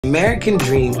The American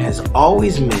dream has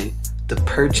always meant the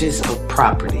purchase of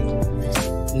property.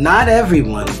 Not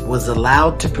everyone was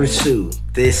allowed to pursue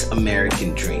this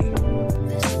American dream.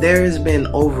 There has been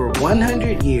over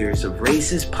 100 years of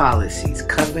racist policies,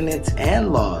 covenants,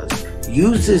 and laws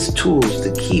used as tools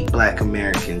to keep Black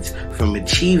Americans from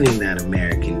achieving that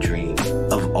American dream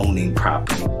of owning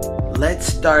property. Let's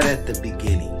start at the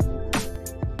beginning.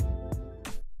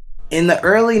 In the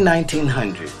early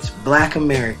 1900s, Black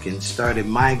Americans started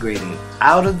migrating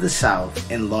out of the South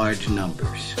in large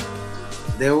numbers.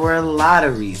 There were a lot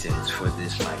of reasons for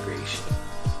this migration.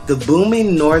 The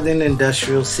booming northern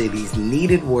industrial cities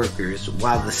needed workers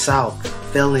while the South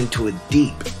fell into a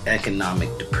deep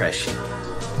economic depression.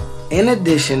 In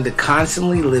addition to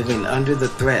constantly living under the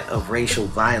threat of racial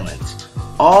violence,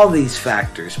 all these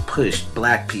factors pushed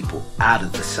Black people out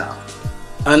of the South.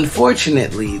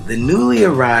 Unfortunately, the newly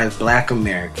arrived Black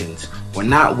Americans were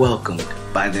not welcomed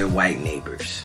by their white neighbors.